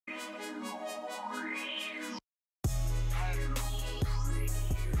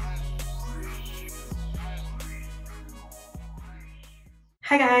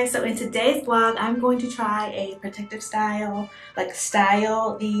Hi guys, so in today's vlog, I'm going to try a protective style,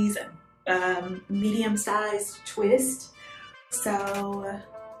 style these medium sized twists. So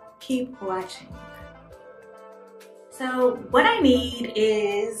keep watching. So what I need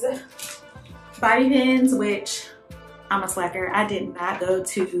is bobby pins, which I'm a slacker. I did not go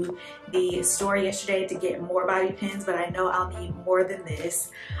to the store yesterday to get more bobby pins, but I know I'll need more than this.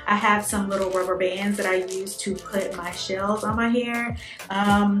 I have some little rubber bands that I use to put my shells on my hair,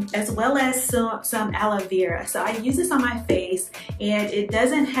 as well as some aloe vera. So I use this on my face and it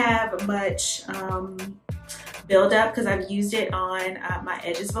doesn't have much build up because I've used it on my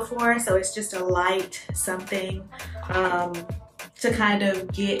edges before. So it's just a light something to kind of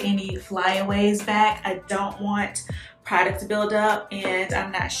get any flyaways back. I don't want product build up, and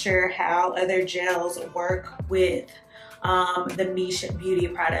I'm not sure how other gels work with the MICHE beauty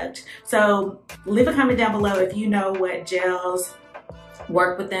product. So leave a comment down below if you know what gels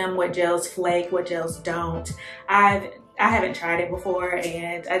work with them, what gels flake, what gels don't. I haven't tried it before,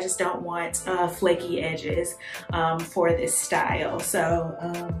 and I just don't want flaky edges for this style. So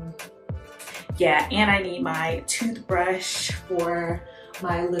yeah, and I need my toothbrush for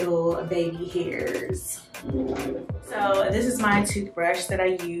my little baby hairs. So this is my toothbrush that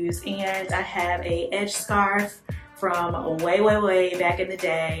I use, and I have a edge scarf from way back in the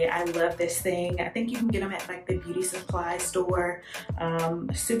day. I love this thing. I think you can get them at like the beauty supply store,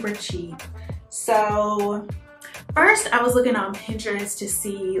 super cheap. So first I was looking on Pinterest to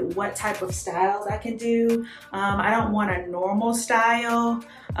see what type of styles I can do. I don't want a normal style,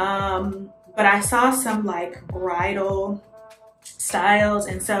 but I saw some like bridal styles,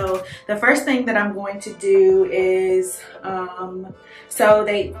 and so the first thing that I'm going to do is so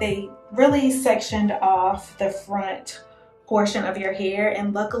they really sectioned off the front portion of your hair,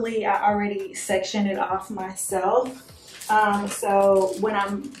 and luckily I already sectioned it off myself. So when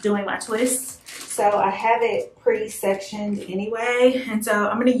I'm doing my twists, so I have it pre-sectioned anyway, and so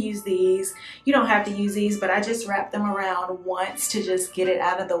I'm going to use these. You don't have to use these, but I just wrap them around once to just get it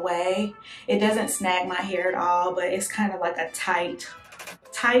out of the way. It doesn't snag my hair at all, but it's kind of like a tight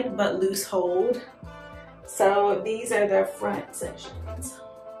but loose hold. So these are the front sections.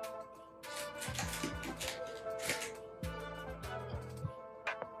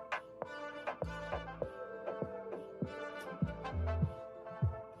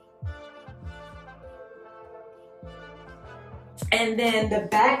 And then the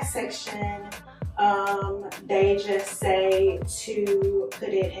back section, they just say to put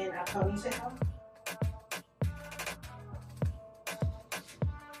it in a ponytail.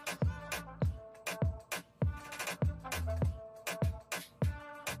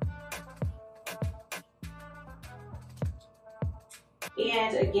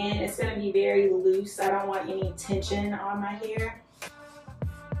 And again, it's going to be very loose. I don't want any tension on my hair.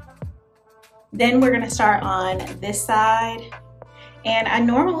 Then we're going to start on this side. And I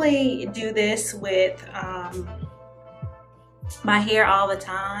normally do this with my hair all the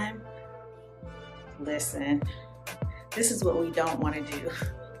time. Listen, this is what we don't want to do.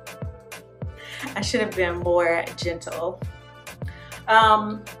 I should have been more gentle.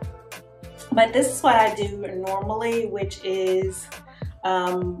 But this is what I do normally, which is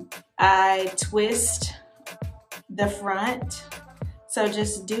I twist the front. So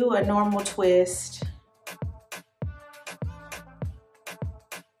just do a normal twist.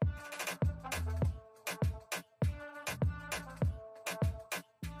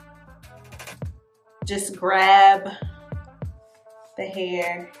 Just grab the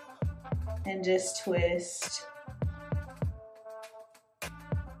hair and just twist.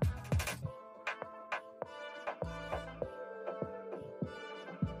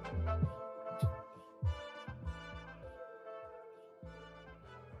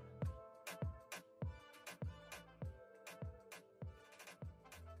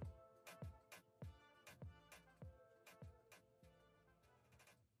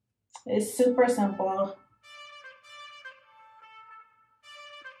 It's super simple.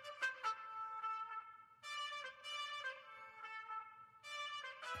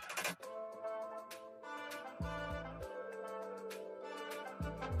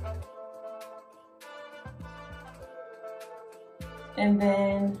 And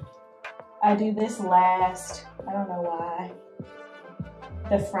then I do this last, I don't know why,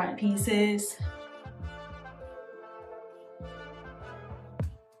 the front pieces.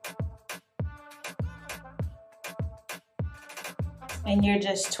 And you're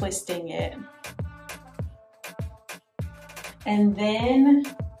just twisting it. And then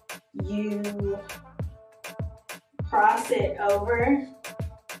you cross it over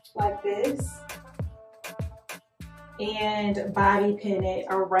like this. and bobby pin it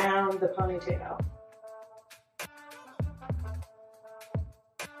around the ponytail.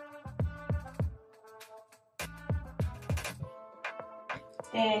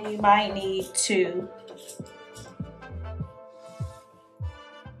 And you might need two.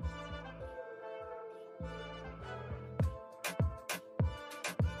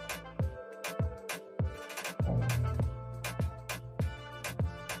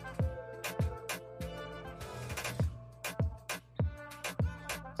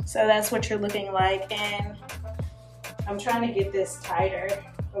 So that's what you're looking like, and I'm trying to get this tighter,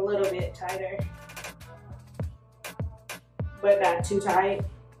 a little bit tighter, but not too tight.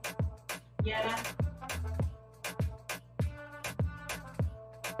 Yeah.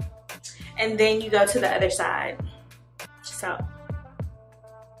 And then you go to the other side. So,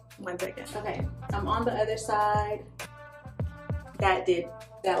 1 second. Okay, I'm on the other side. That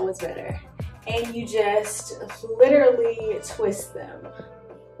was better. And you just literally twist them.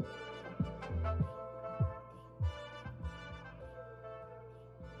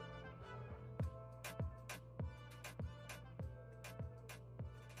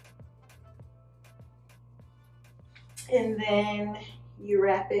 And then you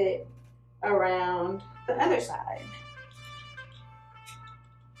wrap it around the other side.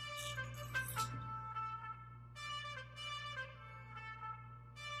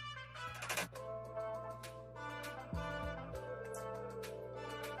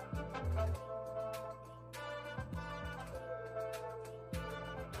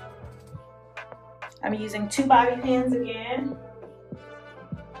 I'm using 2 bobby pins again.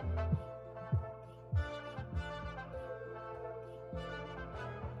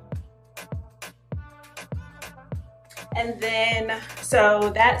 And then,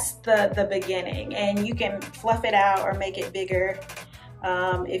 so that's the beginning, and you can fluff it out or make it bigger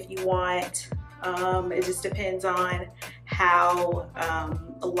if you want. It just depends on how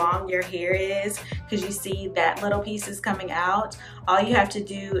long your hair is, because you see that little piece is coming out. All you have to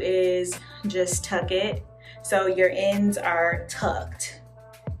do is just tuck it. So your ends are tucked.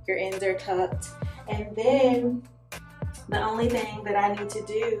 Your ends are tucked. And then the only thing that I need to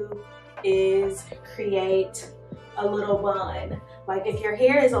do is create a little bun. Like if your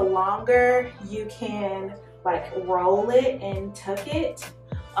hair is longer, you can like roll it and tuck it.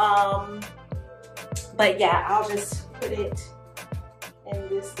 But yeah, I'll just put it in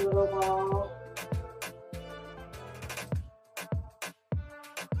this little ball.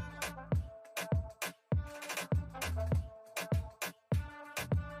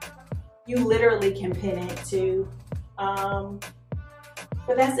 You literally can pin it too.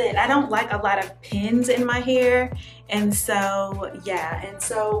 But that's it. I don't like a lot of pins in my hair, and so yeah, and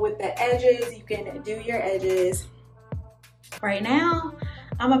so with the edges, you can do your edges. Right now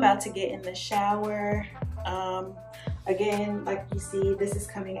I'm about to get in the shower. Again, like you see, this is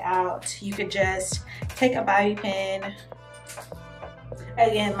coming out. You could just take a bobby pin.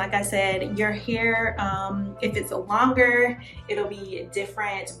 Again, like I said, your hair, if it's longer, it'll be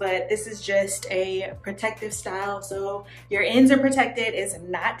different, but this is just a protective style. So your ends are protected, it's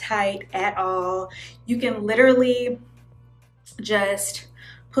not tight at all. You can literally just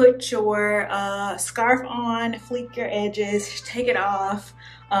put your scarf on, fleek your edges, take it off.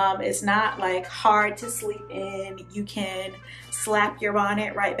 It's not like hard to sleep in. You can slap your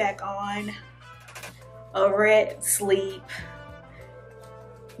bonnet right back on over it, sleep,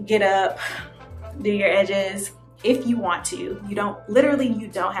 get up, do your edges if you want to. You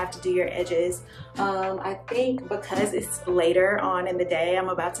don't have to do your edges. I think because it's later on in the day, I'm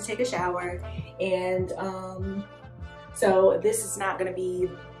about to take a shower, and so this is not gonna be,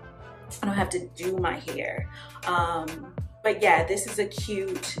 I don't have to do my hair. But yeah, this is a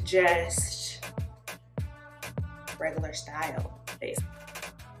cute, just regular style, basically.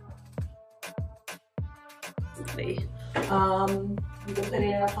 You can put it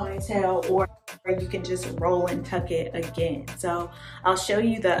in a ponytail, or you can just roll and tuck it again. So I'll show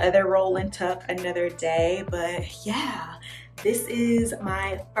you the other roll and tuck another day, but yeah, this is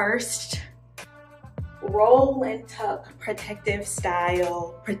my first roll and tuck protective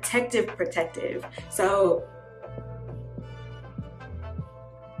style, protective. So,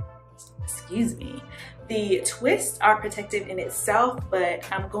 excuse me. The twists are protective in itself, but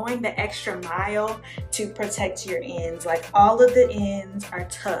I'm going the extra mile to protect your ends. Like all of the ends are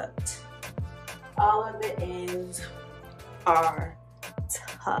tucked. All of the ends are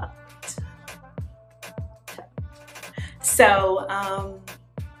tucked. So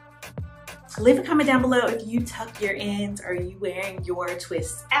Leave a comment down below if you tuck your ends or you wearing your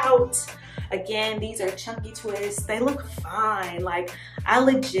twists out. Again, these are chunky twists. They look fine. Like, I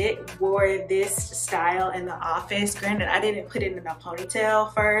legit wore this style in the office. Granted, I didn't put it in a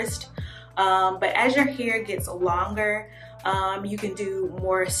ponytail first, but as your hair gets longer, you can do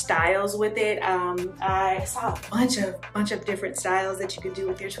more styles with it. I saw a bunch of different styles that you could do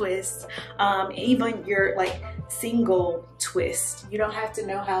with your twists. Even your like single twist. You don't have to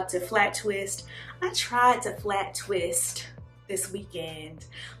know how to flat twist. I tried to flat twist this weekend,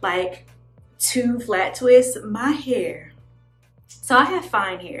 like 2 flat twists. My hair, so I have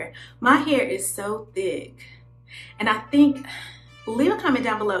fine hair. My hair is so thick, and I think, leave a comment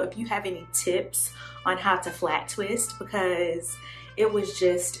down below if you have any tips on how to flat twist, because it was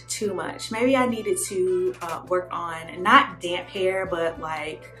just too much. Maybe I needed to work on not damp hair, but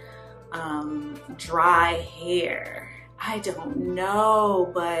like dry hair. I don't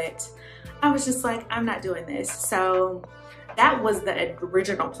know, but I was just like, I'm not doing this. So that was the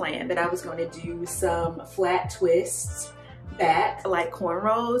original plan, that I was going to do some flat twists back like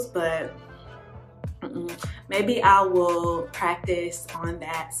cornrows, but maybe I will practice on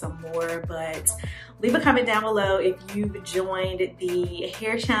that some more. But leave a comment down below if you've joined the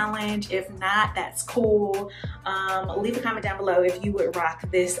hair challenge. If not, that's cool. Leave a comment down below if you would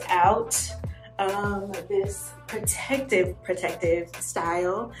rock this out, this protective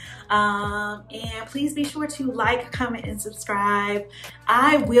style. And please be sure to like, comment, and subscribe.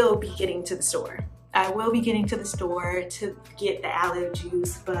 I will be getting to the store. I will be getting to the store to get the aloe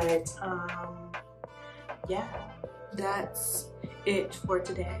juice, but yeah, that's it for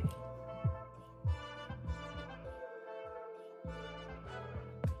today.